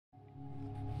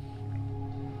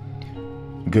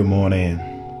Good morning.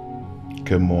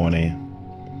 Good morning.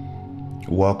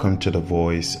 Welcome to the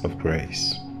Voice of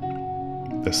Grace,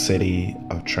 the city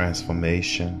of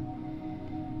transformation,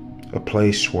 a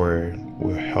place where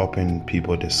we're helping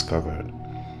people discover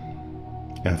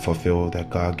and fulfill their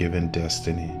God-given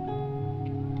destiny.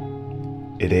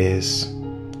 It is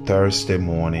Thursday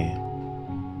morning,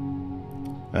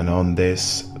 and on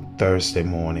this Thursday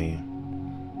morning,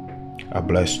 I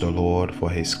bless the Lord for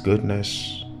His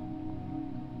goodness.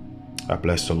 I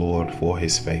bless the Lord for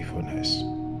His faithfulness.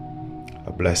 I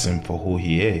bless Him for who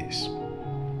He is.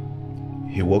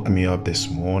 He woke me up this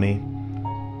morning.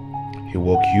 He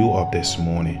woke you up this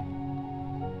morning.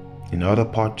 In other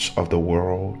parts of the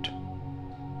world,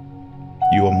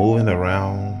 you are moving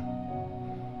around.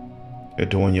 You're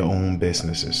doing your own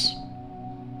businesses.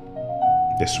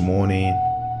 This morning,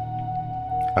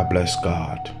 I bless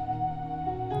God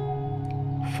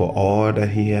for all that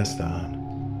He has done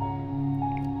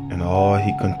and all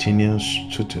He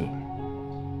continues to do.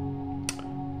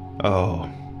 Oh,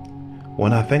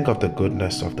 when I think of the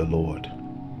goodness of the Lord,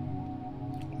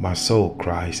 my soul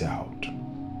cries out.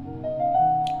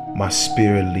 My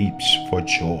spirit leaps for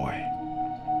joy.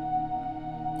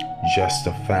 Just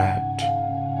the fact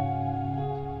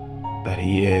that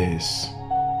He is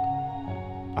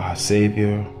our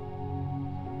Savior,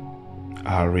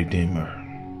 our Redeemer.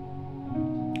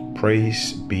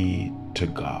 Praise be to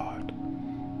God.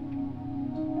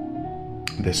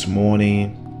 This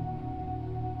morning,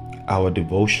 our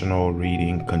devotional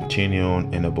reading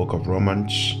continuing in the book of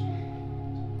Romans,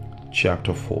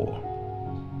 chapter 4.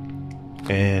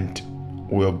 And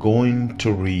we're going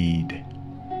to read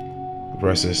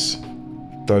verses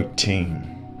 13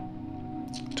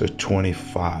 to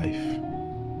 25.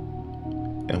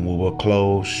 And we will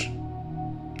close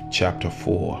chapter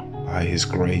 4 by His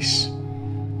grace.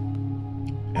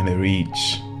 And it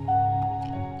reads,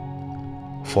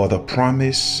 "For the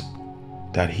promise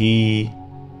that He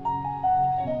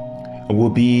will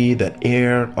be the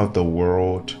heir of the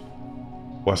world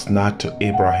was not to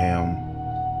Abraham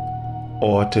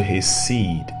or to his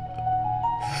seed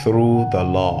through the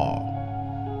law,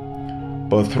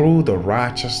 but through the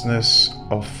righteousness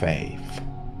of faith.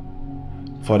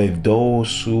 For if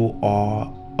those who are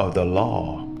of the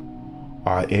law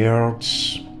are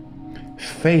heirs,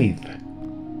 faith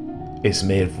is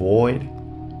made void,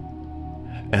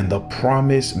 and the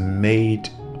promise made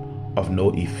of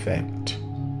no effect,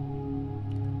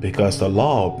 because the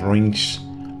law brings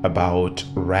about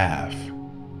wrath.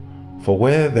 For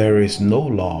where there is no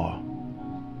law,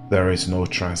 there is no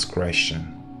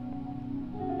transgression.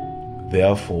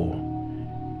 Therefore,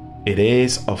 it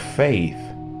is of faith,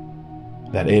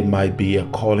 that it might be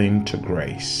according to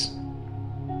grace,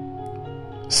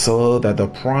 so that the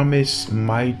promise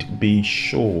might be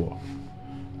sure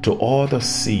to all the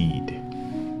seed,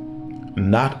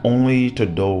 not only to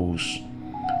those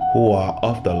who are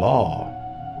of the law,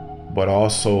 but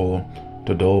also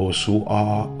to those who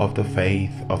are of the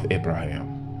faith of Abraham,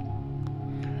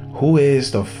 who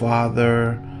is the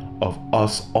father of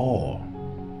us all.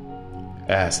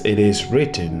 As it is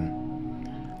written,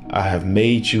 I have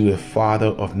made you a father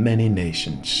of many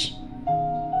nations,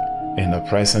 in the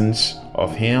presence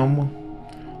of Him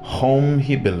whom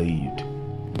He believed,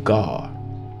 God,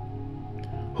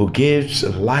 who gives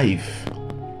life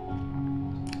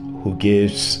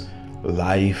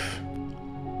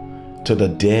to the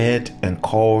dead and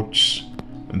calls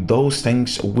those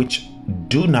things which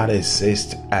do not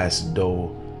exist as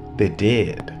though they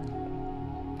did,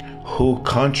 who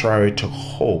contrary to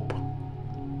hope,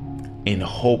 in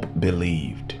hope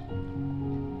believed,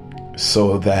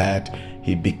 so that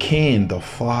He became the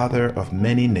father of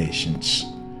many nations,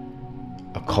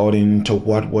 according to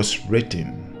what was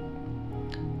written,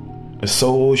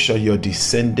 so shall your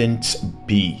descendants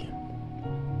be.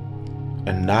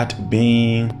 And not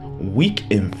being weak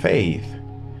in faith,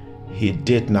 He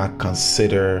did not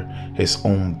consider His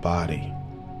own body,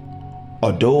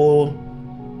 although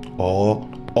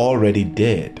already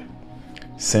dead,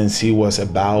 since He was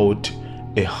about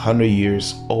 100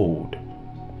 years old,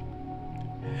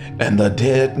 and the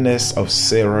deadness of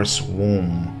Sarah's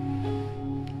womb.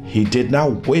 He did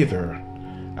not waver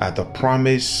at the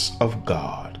promise of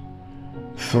God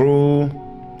through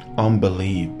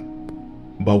unbelief,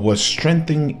 but was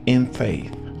strengthened in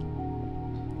faith,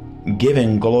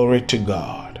 giving glory to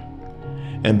God,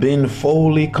 and being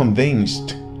fully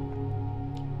convinced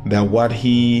that what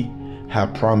He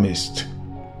had promised,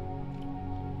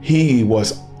 He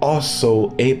was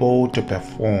also able to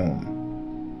perform.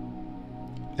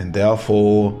 And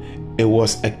therefore it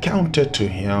was accounted to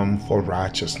Him for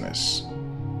righteousness.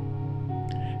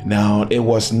 Now it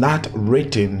was not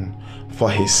written for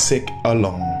his sake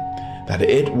alone that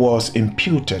it was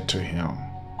imputed to him,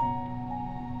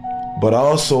 but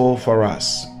also for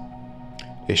us.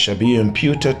 It shall be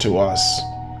imputed to us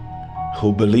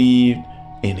who believe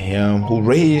in him who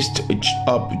raised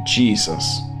up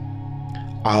Jesus,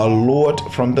 our Lord,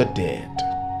 from the dead,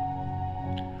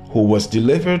 who was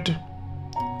delivered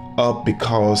up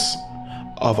because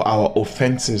of our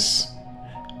offenses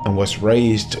and was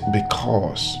raised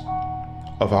because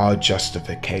of our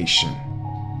justification.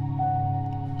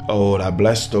 Oh, I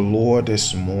bless the Lord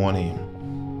this morning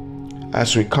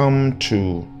as we come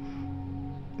to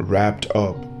wrap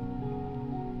up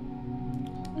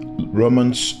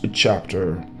Romans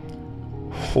chapter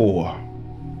 4.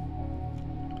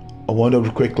 I want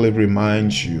to quickly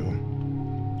remind you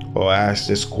or ask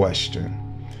this question.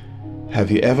 Have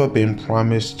you ever been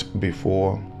promised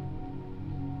before?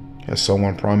 Has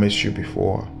someone promised you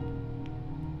before?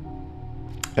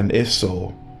 And if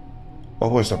so,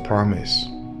 what was the promise?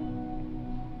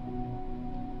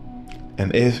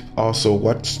 And if also,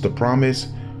 what's the promise?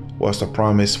 Was the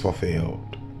promise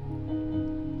fulfilled?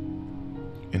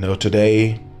 You know,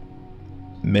 today,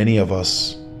 many of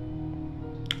us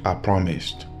are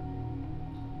promised.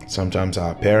 Sometimes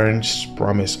our parents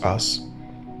promise us.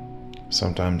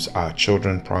 Sometimes our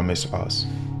children promise us.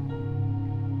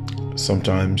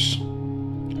 Sometimes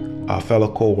our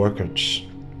fellow co-workers,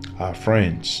 our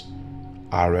friends,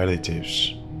 our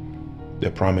relatives,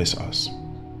 they promise us.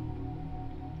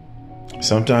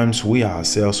 Sometimes we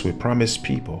ourselves, we promise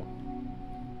people.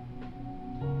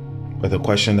 But the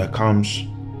question that comes,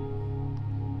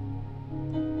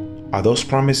 are those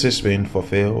promises being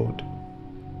fulfilled?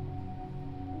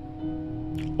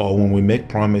 Or when we make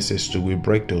promises, do we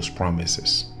break those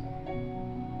promises?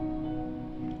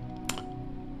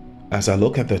 As I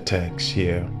look at the text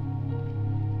here,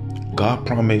 God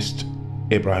promised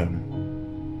Abraham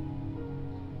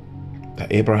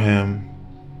that Abraham,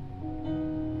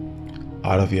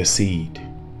 out of your seed,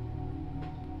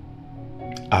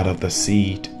 out of the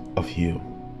seed of you,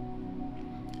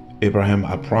 Abraham,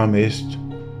 I promise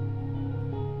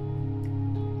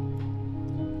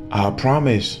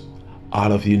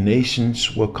out of you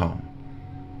nations will come.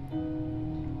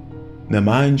 Now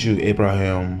mind you,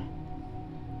 Abraham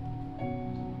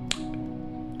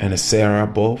and Sarah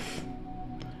both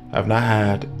have not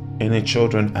had any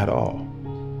children at all.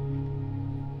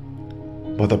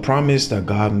 But the promise that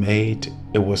God made,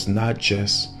 it was not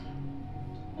just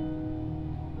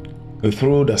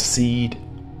through the seed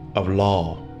of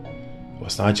law. It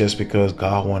was not just because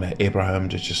God wanted Abraham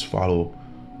to just follow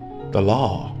the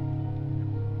law.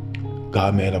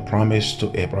 God made a promise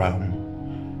to Abraham,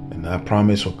 and that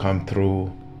promise will come through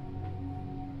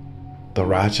the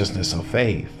righteousness of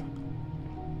faith.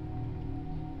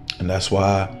 And that's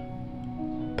why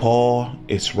Paul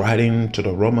is writing to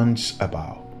the Romans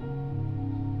about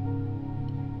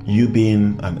you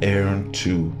being an heir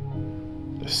to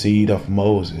the seed of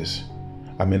Moses.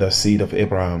 The seed of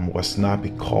Abraham was not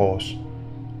because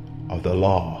of the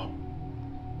law.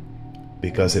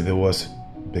 Because if it was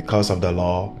because of the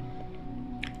law,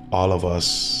 all of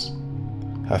us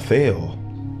have failed.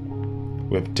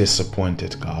 We've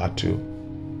disappointed God too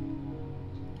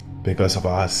because of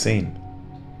our sin.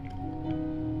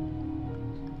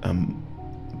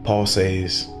 Paul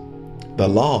says the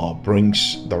law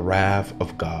brings the wrath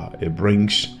of God. It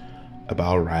brings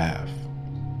about wrath.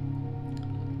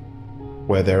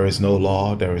 Where there is no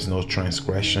law, there is no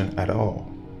transgression at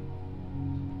all.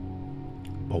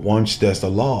 But once there's the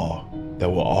law, there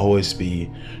will always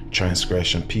be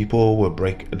transgression. People will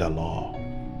break the law.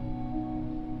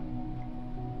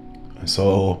 And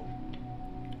so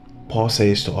Paul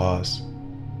says to us,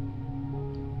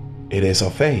 it is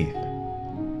of faith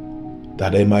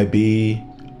that it might be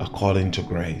according to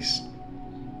grace.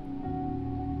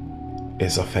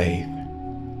 It's of faith.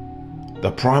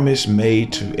 The promise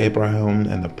made to Abraham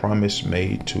and the promise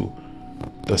made to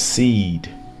the seed,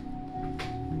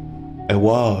 it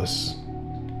was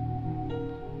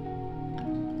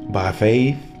by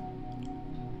faith,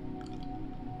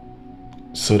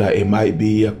 so that it might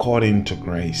be according to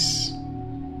grace,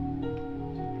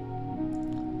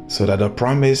 so that the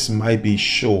promise might be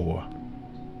sure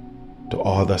to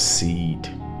all the seed.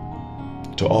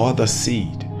 To all the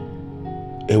seed.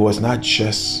 It was not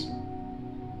just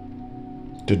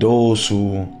to those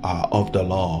who are of the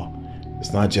law.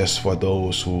 It's not just for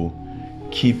those who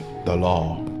keep the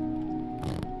law,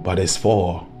 but it's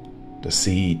for the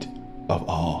seed of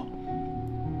all.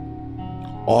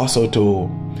 Also to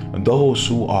those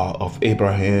who are of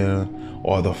Abraham,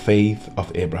 or the faith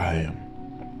of Abraham,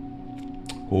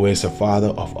 who is the father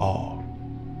of all.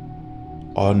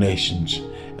 all nations.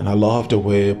 And I love the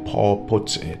way Paul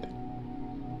puts it.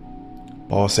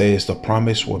 Paul says the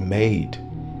promise was made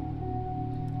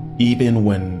even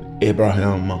when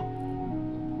Abraham,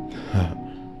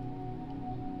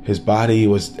 his body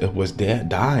was dead,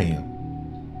 dying.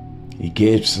 He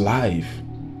gives life.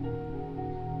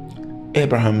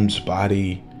 Abraham's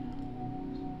body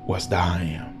was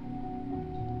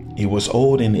dying. He was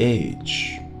old in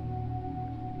age.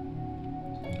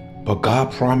 But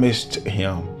God promised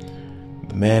him,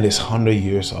 the man is 100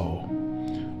 years old.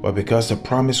 But because the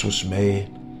promise was made,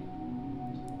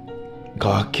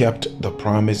 God kept the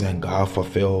promise and God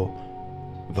fulfilled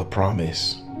the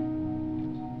promise.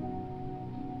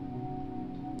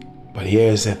 But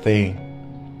here's the thing,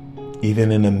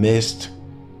 even in the midst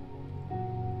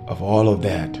of all of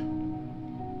that,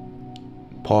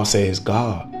 Paul says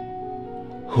God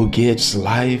who gives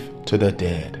life to the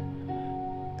dead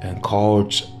and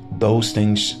calls those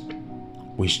things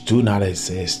which do not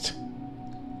exist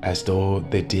as though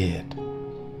they did.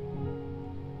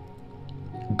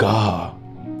 God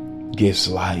gives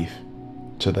life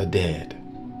to the dead.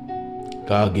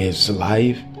 God gives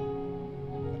life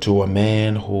to a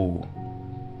man who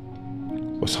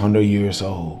was 100 years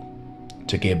old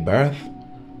to give birth,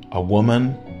 a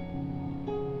woman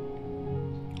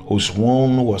whose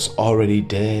womb was already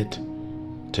dead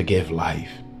to give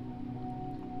life.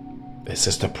 This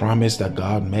is the promise that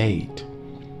God made.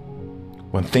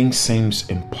 When things seem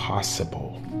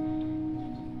impossible,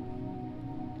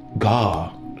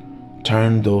 God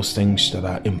turned those things that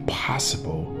are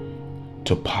impossible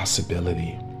to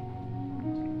possibility.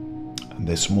 And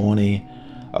this morning,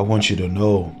 I want you to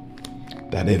know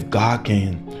that if God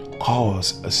can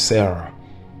cause a Sarah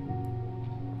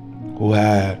who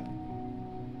had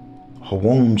her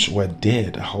wombs were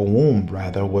dead, her womb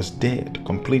rather was dead,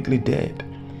 completely dead,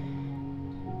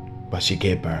 but she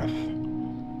gave birth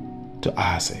to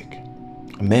Isaac,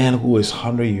 a man who is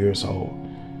 100 years old,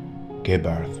 gave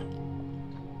birth.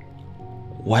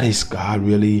 What is God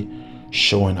really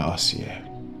showing us here?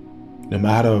 No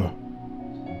matter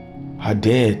how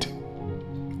dead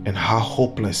and how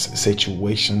hopeless a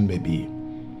situation may be,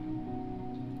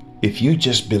 if you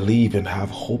just believe and have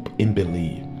hope in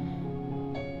belief,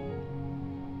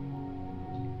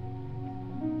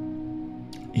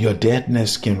 your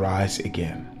deadness can rise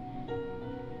again.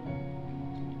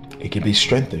 It can be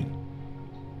strengthened,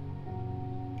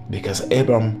 because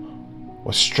Abram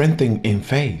was strengthened in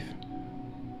faith,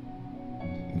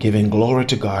 giving glory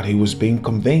to God. He was being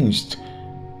convinced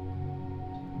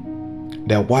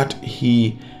that what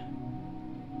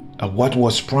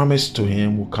was promised to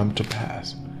him will come to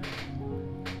pass.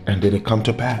 And did it come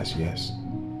to pass? Yes.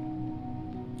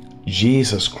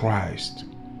 Jesus Christ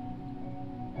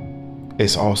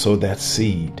is also that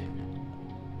seed.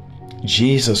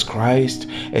 Jesus Christ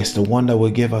is the one that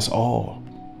will give us all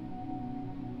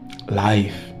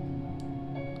life.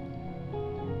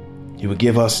 He will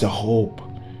give us the hope.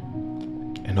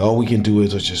 And all we can do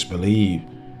is just believe.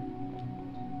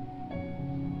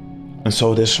 And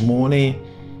so this morning,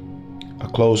 I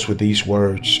close with these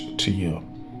words to you.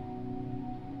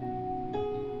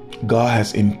 God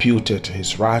has imputed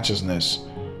his righteousness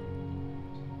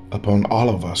upon all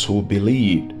of us who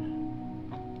believed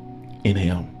in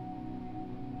him,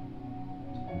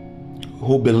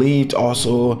 who believed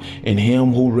also in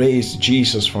him who raised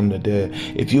Jesus from the dead.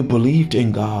 If you believed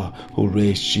in God who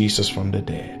raised Jesus from the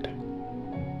dead,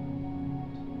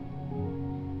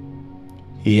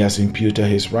 he has imputed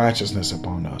his righteousness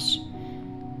upon us.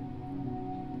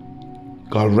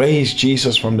 God raised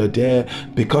Jesus from the dead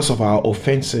because of our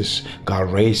offenses.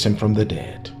 God raised him from the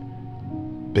dead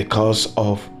because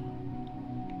of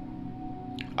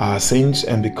our sins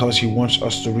and because he wants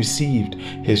us to receive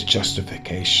his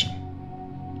justification.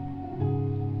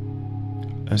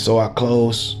 And so I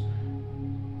close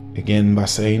again by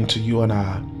saying to you and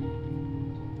I,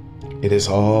 it is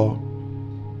all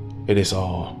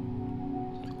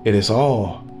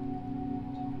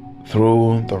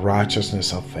through the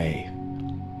righteousness of faith.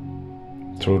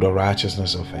 Through the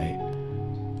righteousness of faith.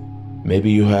 Maybe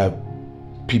you have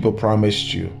people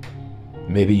promised you.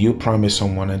 Maybe you promised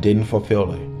someone and didn't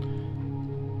fulfill it.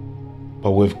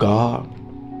 But with God,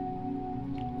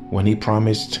 when he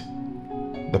promised,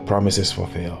 the promise is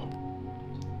fulfilled.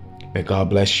 May God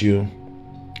bless you.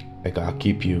 May God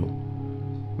keep you.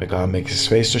 May God make his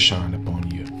face to shine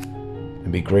upon you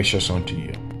and be gracious unto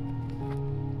you.